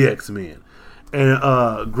is: the X-Men.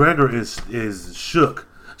 And Gregor is shook.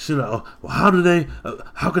 She's like, well, how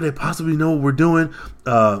could they possibly know what we're doing?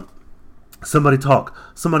 Somebody talk.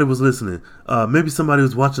 Somebody was listening. Maybe somebody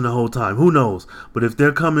was watching the whole time. Who knows? But if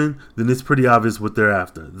they're coming, then it's pretty obvious what they're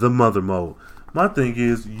after. The mother mode. My thing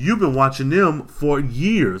is, you've been watching them for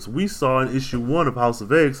years. We saw in issue 1 of House of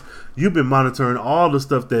X, you've been monitoring all the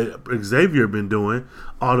stuff that Xavier been doing,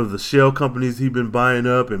 all of the shell companies he's been buying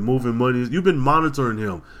up and moving money. You've been monitoring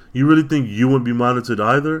him. You really think you wouldn't be monitored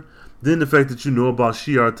either? Then the fact that you know about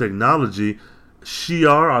Shi'ar technology,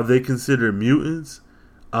 Shi'ar, are they considered mutants?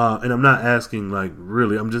 And I'm not asking, like,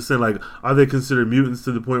 really. I'm just saying, like, are they considered mutants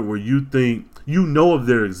to the point where you think, you know of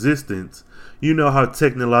their existence, you know how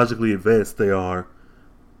technologically advanced they are?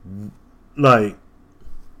 Like,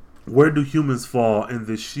 where do humans fall in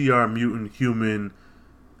the Shi'ar mutant human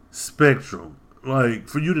spectrum? Like,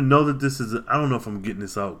 for you to know that this is I don't know if I'm getting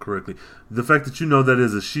this out correctly. The fact that you know that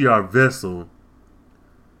is a Shi'ar vessel,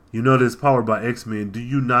 you know that it's powered by X-Men. Do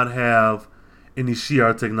you not have any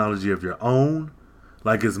Shi'ar technology of your own?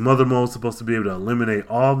 Like, is Mother Mode supposed to be able to eliminate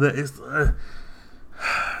all that? It's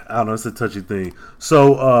I don't know, it's a touchy thing.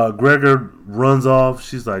 So Gregor runs off.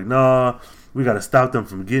 She's like, nah, we got to stop them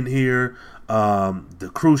from getting here.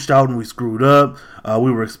 The crew shouting we screwed up.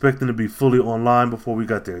 We were expecting to be fully online before we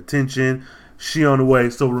got their attention. She on the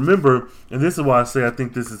way. So remember, and this is why I say I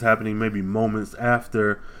think this is happening maybe moments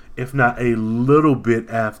after, if not a little bit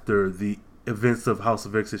after the events of House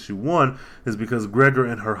of X issue 1, is because Gregor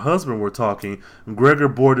and her husband were talking. Gregor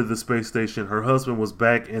boarded the space station. Her husband was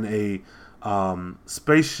back in a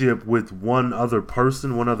spaceship with one other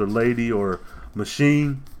person, one other lady or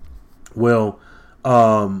machine. Well,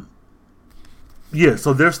 yeah,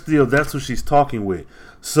 so that's who she's talking with.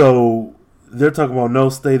 So they're talking about, no,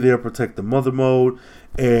 stay there, protect the mother mode.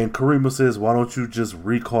 And Karima says, why don't you just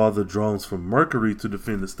recall the drones from Mercury to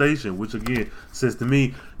defend the station? Which again says to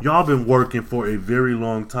me, y'all been working for a very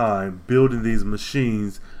long time building these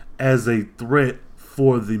machines as a threat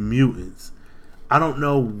for the mutants. I don't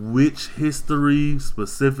know which history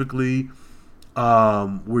specifically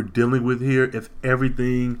we're dealing with here, if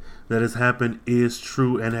everything that has happened is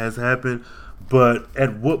true and has happened. But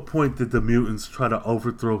at what point did the mutants try to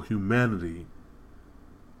overthrow humanity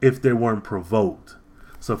if they weren't provoked?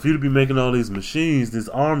 So for you to be making all these machines, this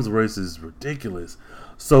arms race is ridiculous.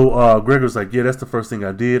 So Gregor's like, yeah, that's the first thing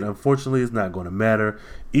I did. Unfortunately, it's not going to matter.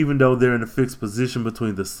 Even though they're in a fixed position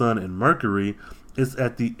between the sun and Mercury, it's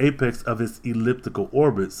at the apex of its elliptical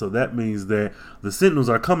orbit. So that means that the Sentinels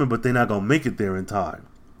are coming, but they're not going to make it there in time.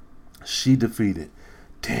 She defeated.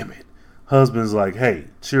 Damn it. Husband's like, hey,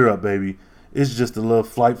 cheer up, baby. It's just a little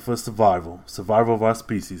flight for survival of our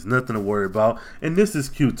species, nothing to worry about. And this is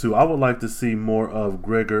cute too. I would like to see more of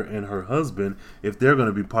Gregor and her husband if they're going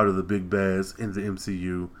to be part of the big bads in the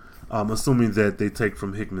MCU, assuming that they take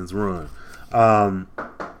from Hickman's run.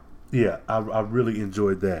 Yeah, I really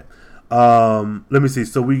enjoyed that. Let me see.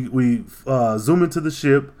 So we zoom into the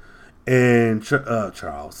ship, and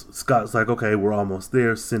Charles Scott's like, okay, we're almost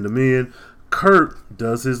there. Send him in. Kurt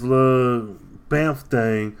does his little Banff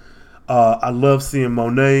thing. I love seeing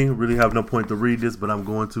Monet. Really have no point to read this, but I'm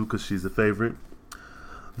going to because she's a favorite.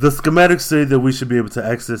 The schematics say that we should be able to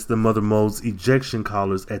access the Mother Mode's ejection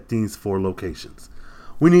collars at these 4 locations.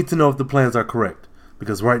 We need to know if the plans are correct,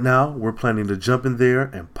 because right now we're planning to jump in there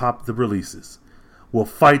and pop the releases. We'll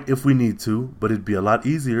fight if we need to, but it'd be a lot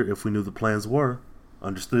easier if we knew the plans were.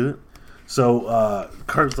 Understood? So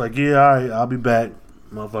Kurt's like, yeah, all right, I'll be back,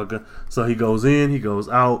 motherfucker. So he goes in, he goes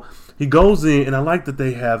out. He goes in, and I like that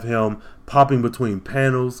they have him popping between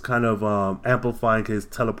panels, kind of amplifying his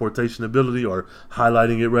teleportation ability, or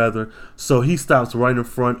highlighting it rather. So he stops right in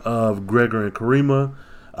front of Gregor and Karima.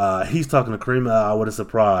 He's talking to Karima. What a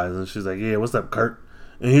surprise. And she's like, yeah, what's up, Kurt?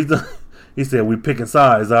 And he said, we picking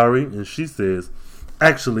sides, Ari. And she says,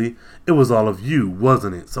 actually, it was all of you,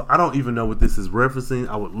 wasn't it? So I don't even know what this is referencing.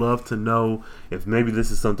 I would love to know if maybe this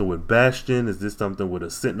is something with Bastion. Is this something with a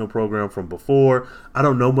Sentinel program from before? I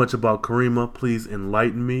don't know much about Karima. Please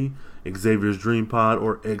enlighten me. Xavier's Dream Pod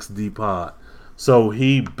or XD Pod. So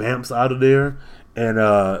he bamps out of there, and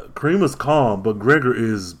Karima's calm, but Gregor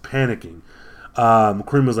is panicking.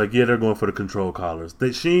 Karima's like, yeah, they're going for the control collars.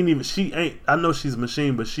 She ain't. I know she's a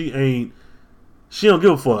machine, but she don't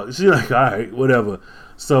give a fuck. She's like, all right, whatever.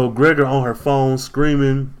 So Gregor on her phone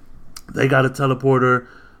screaming, they got a teleporter.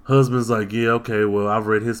 Husband's like, yeah, okay, well, I've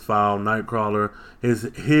read his file, Nightcrawler.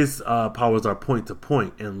 His powers are point to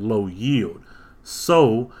point and low yield.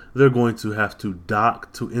 So they're going to have to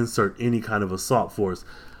dock to insert any kind of assault force.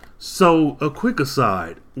 So a quick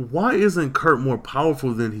aside, why isn't Kurt more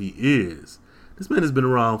powerful than he is? This man has been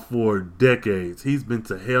around for decades. He's been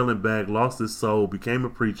to hell and back, lost his soul, became a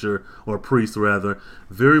preacher, or priest rather,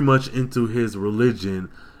 very much into his religion.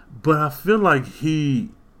 But I feel like he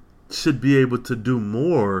should be able to do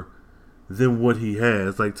more than what he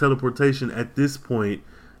has. Like teleportation at this point,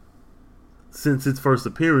 since its first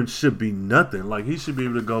appearance, should be nothing. Like he should be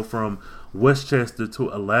able to go from Westchester to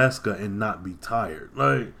Alaska and not be tired.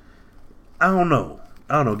 Like, I don't know.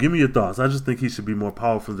 Give me your thoughts. I just think he should be more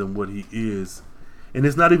powerful than what he is. And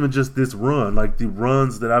it's not even just this run. Like the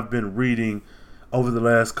runs that I've been reading over the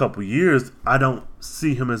last couple years, I don't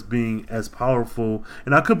see him as being as powerful.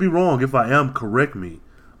 And I could be wrong. If I am, correct me.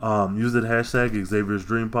 Use the hashtag Xavier's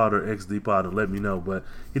Dream Pod or XDPod and let me know. But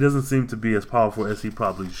he doesn't seem to be as powerful as he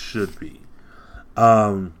probably should be.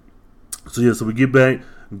 So we get back.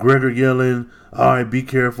 Gregor yelling, all right, be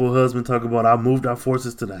careful. Husband talking about, I moved our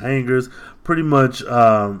forces to the hangars. Pretty much,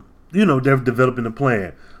 they're developing a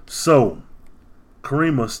plan. So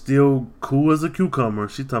Karima, still cool as a cucumber,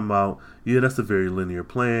 she talking about, yeah, that's a very linear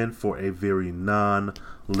plan for a very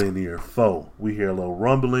non-linear foe. We hear a little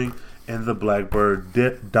rumbling, and the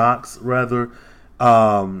Blackbird docks, rather.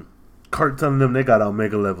 Kurt telling them they got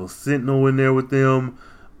Omega level Sentinel in there with them.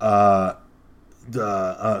 So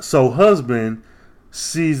husband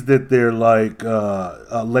sees that they're like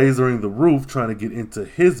lasering the roof, trying to get into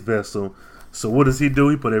his vessel. So what does he do?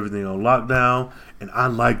 He put everything on lockdown. And I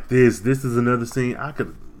like this. This is another scene I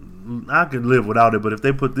could live without it, but if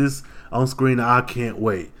they put this on screen, I can't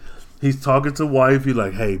wait. He's talking to wife. He's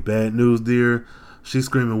like, "Hey, bad news, dear." She's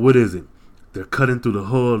screaming, "What is it?" They're cutting through the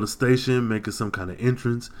hull of the station, making some kind of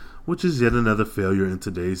entrance, which is yet another failure in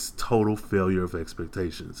today's total failure of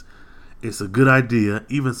expectations. It's a good idea.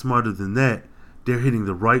 Even smarter than that, they're hitting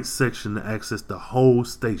the right section to access the whole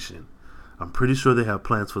station. I'm pretty sure they have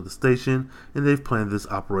plans for the station, and they've planned this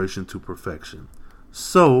operation to perfection.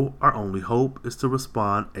 So, our only hope is to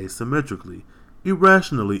respond asymmetrically,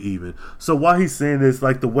 irrationally even. So while he's saying this,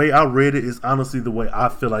 like the way I read it is honestly the way I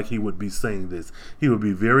feel like he would be saying this. He would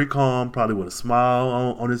be very calm, probably with a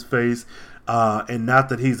smile on his face, and not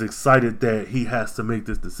that he's excited that he has to make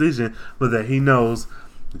this decision, but that he knows,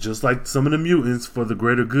 just like some of the mutants, for the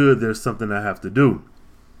greater good, there's something I have to do.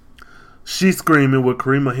 She's screaming with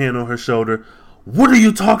Karima hand on her shoulder. "What are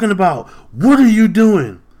you talking about? What are you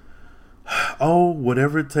doing?" "Oh,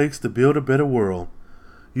 whatever it takes to build a better world.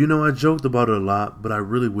 You know, I joked about it a lot, but I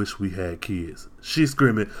really wish we had kids." She's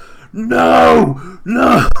screaming, "No!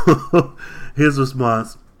 No!" His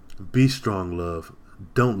response, "Be strong, love.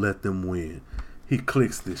 Don't let them win." He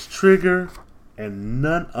clicks this trigger, and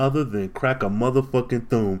none other than crack a motherfucking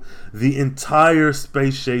thumb. The entire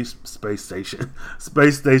space station,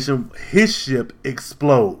 his ship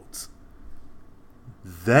explodes.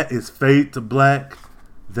 That is fade to black.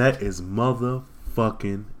 That is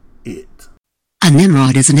motherfucking it. A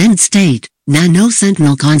Nimrod is an end-state,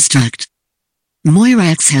 nano-sentinel construct. Moira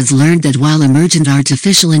X has learned that while emergent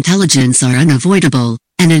artificial intelligence are unavoidable,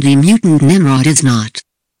 an anti-mutant Nimrod is not.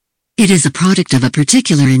 It is a product of a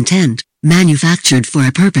particular intent, manufactured for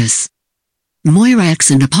a purpose. Moira X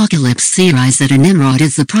and Apocalypse theorize that a Nimrod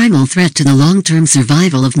is the primal threat to the long-term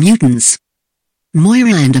survival of mutants.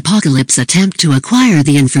 Moira and Apocalypse attempt to acquire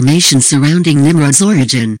the information surrounding Nimrod's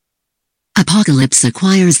origin. Apocalypse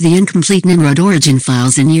acquires the incomplete Nimrod origin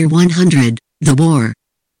files in year 100, the war.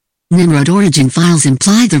 Nimrod origin files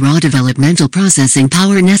imply the raw developmental processing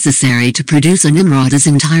power necessary to produce a Nimrod is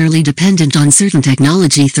entirely dependent on certain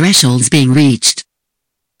technology thresholds being reached.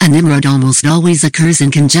 A Nimrod almost always occurs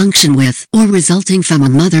in conjunction with, or resulting from, a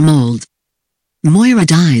mother mold. Moira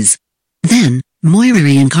dies. Then, Moira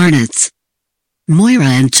reincarnates. Moira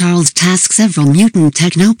and Charles task several mutant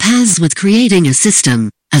technopaths with creating a system,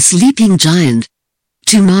 a sleeping giant,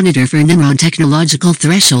 to monitor for Nimrod technological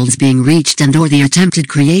thresholds being reached and or the attempted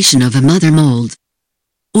creation of a mother mold.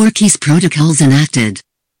 Orkis protocols enacted.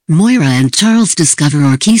 Moira and Charles discover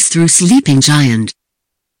Orkis through Sleeping Giant.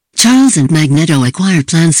 Charles and Magneto acquire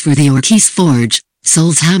plans for the Orkis Forge,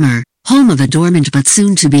 Soul's Hammer, home of a dormant but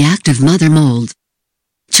soon-to-be active mother mold.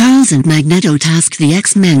 Charles and Magneto task the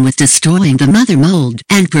X-Men with destroying the mother mold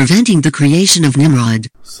and preventing the creation of Nimrod.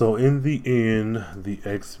 So in the end, the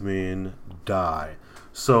X-Men die.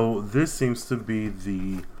 So this seems to be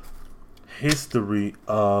the history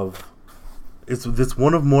of... It's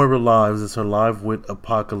one of Moira's lives. It's her life with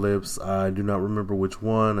Apocalypse. I do not remember which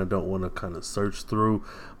one. I don't want to kind of search through.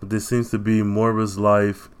 But this seems to be Moira's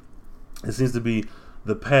life. It seems to be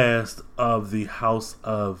the past of the House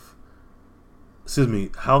of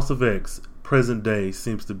X. Present day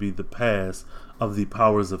seems to be the past of the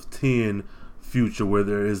Powers of 10 future, where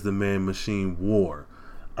there is the man-machine war.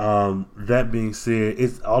 That being said,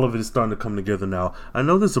 all of it is starting to come together now. I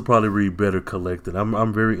know this will probably read better collected.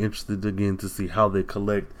 I'm very interested again to see how they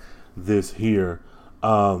collect this here.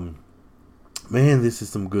 Man, this is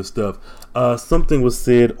some good stuff. Something was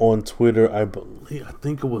said on Twitter. I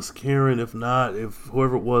think it was Karen. If not, if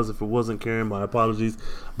whoever it wasn't Karen, my apologies.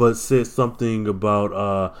 But said something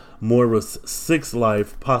about Moira's sixth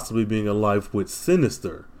life possibly being a life with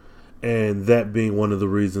Sinister. And that being one of the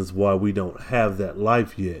reasons why we don't have that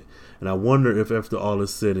life yet. And I wonder if after all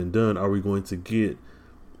is said and done, are we going to get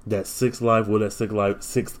that sixth life? Will that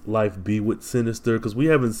sixth life be with Sinister? Because we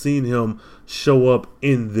haven't seen him show up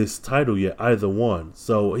in this title yet, either one.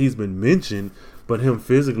 So he's been mentioned, but him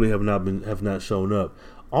physically have not shown up.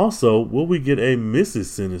 Also, will we get a Mrs.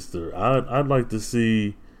 Sinister? I'd like to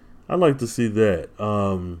see that.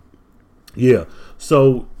 Yeah.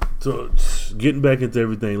 So getting back into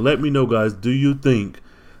everything, let me know, guys, do you think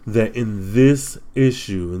that in this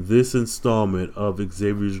issue, in this installment of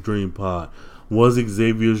Xavier's Dream Pod, was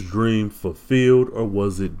Xavier's dream fulfilled or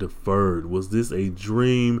was it deferred? Was this a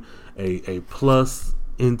dream, a plus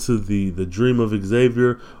into the dream of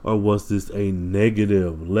Xavier, or was this a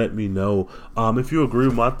negative? Let me know. If you agree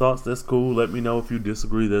with my thoughts, that's cool. Let me know. If you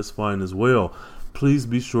disagree, that's fine as well. Please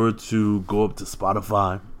be sure to go up to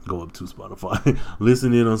Spotify.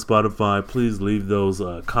 Listen in on Spotify. Please leave those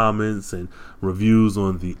comments and reviews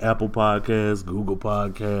on the Apple Podcasts, Google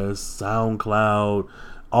Podcasts, SoundCloud,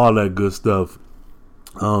 all that good stuff.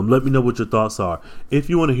 Let me know what your thoughts are. If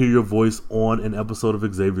you want to hear your voice on an episode of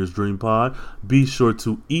Xavier's Dream Pod, be sure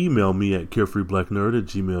to email me at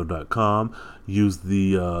carefreeblacknerd@gmail.com. Use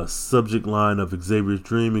the subject line of Xavier's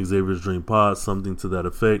Dream Pod, something to that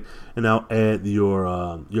effect, and I'll add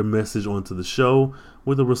your message onto the show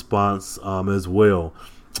with a response as well.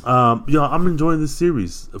 I'm enjoying this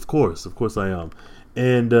series. Of course I am.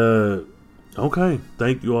 And okay,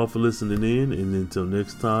 thank you all for listening in, and until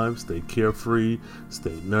next time, stay carefree,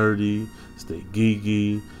 stay nerdy, stay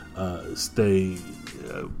geeky, stay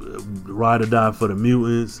ride or die for the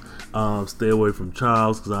mutants. Stay away from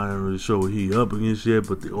Charles, because I ain't really sure what he up against yet,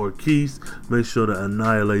 but the Orquise, make sure to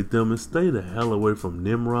annihilate them, and stay the hell away from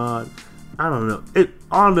Nimrod. I don't know.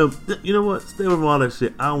 You know what? Stay away from all that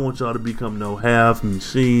shit. I don't want y'all to become no half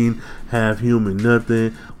machine, half human,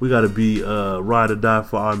 nothing. We got to be ride or die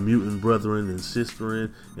for our mutant brethren and sisterin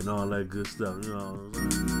and all that good stuff. You know what I'm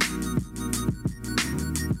saying?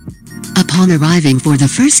 Upon arriving for the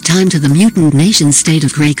first time to the mutant nation state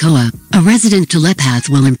of Krakoa, a resident telepath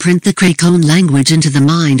will imprint the Krakoan language into the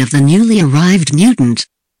mind of the newly arrived mutant.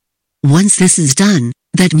 Once this is done,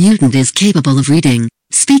 that mutant is capable of reading,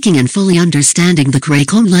 speaking and fully understanding the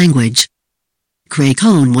Krakoan language.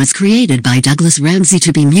 Krakoan was created by Douglas Ramsey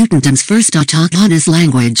to be mutantum's first autochthonous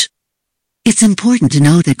language. It's important to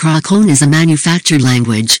note that Krakoan is a manufactured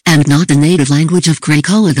language and not the native language of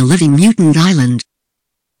Krakoa, the living mutant island.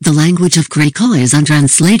 The language of Krakoa is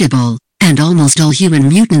untranslatable, and almost all human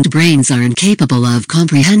mutant brains are incapable of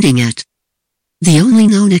comprehending it. The only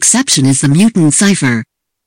known exception is the mutant cipher,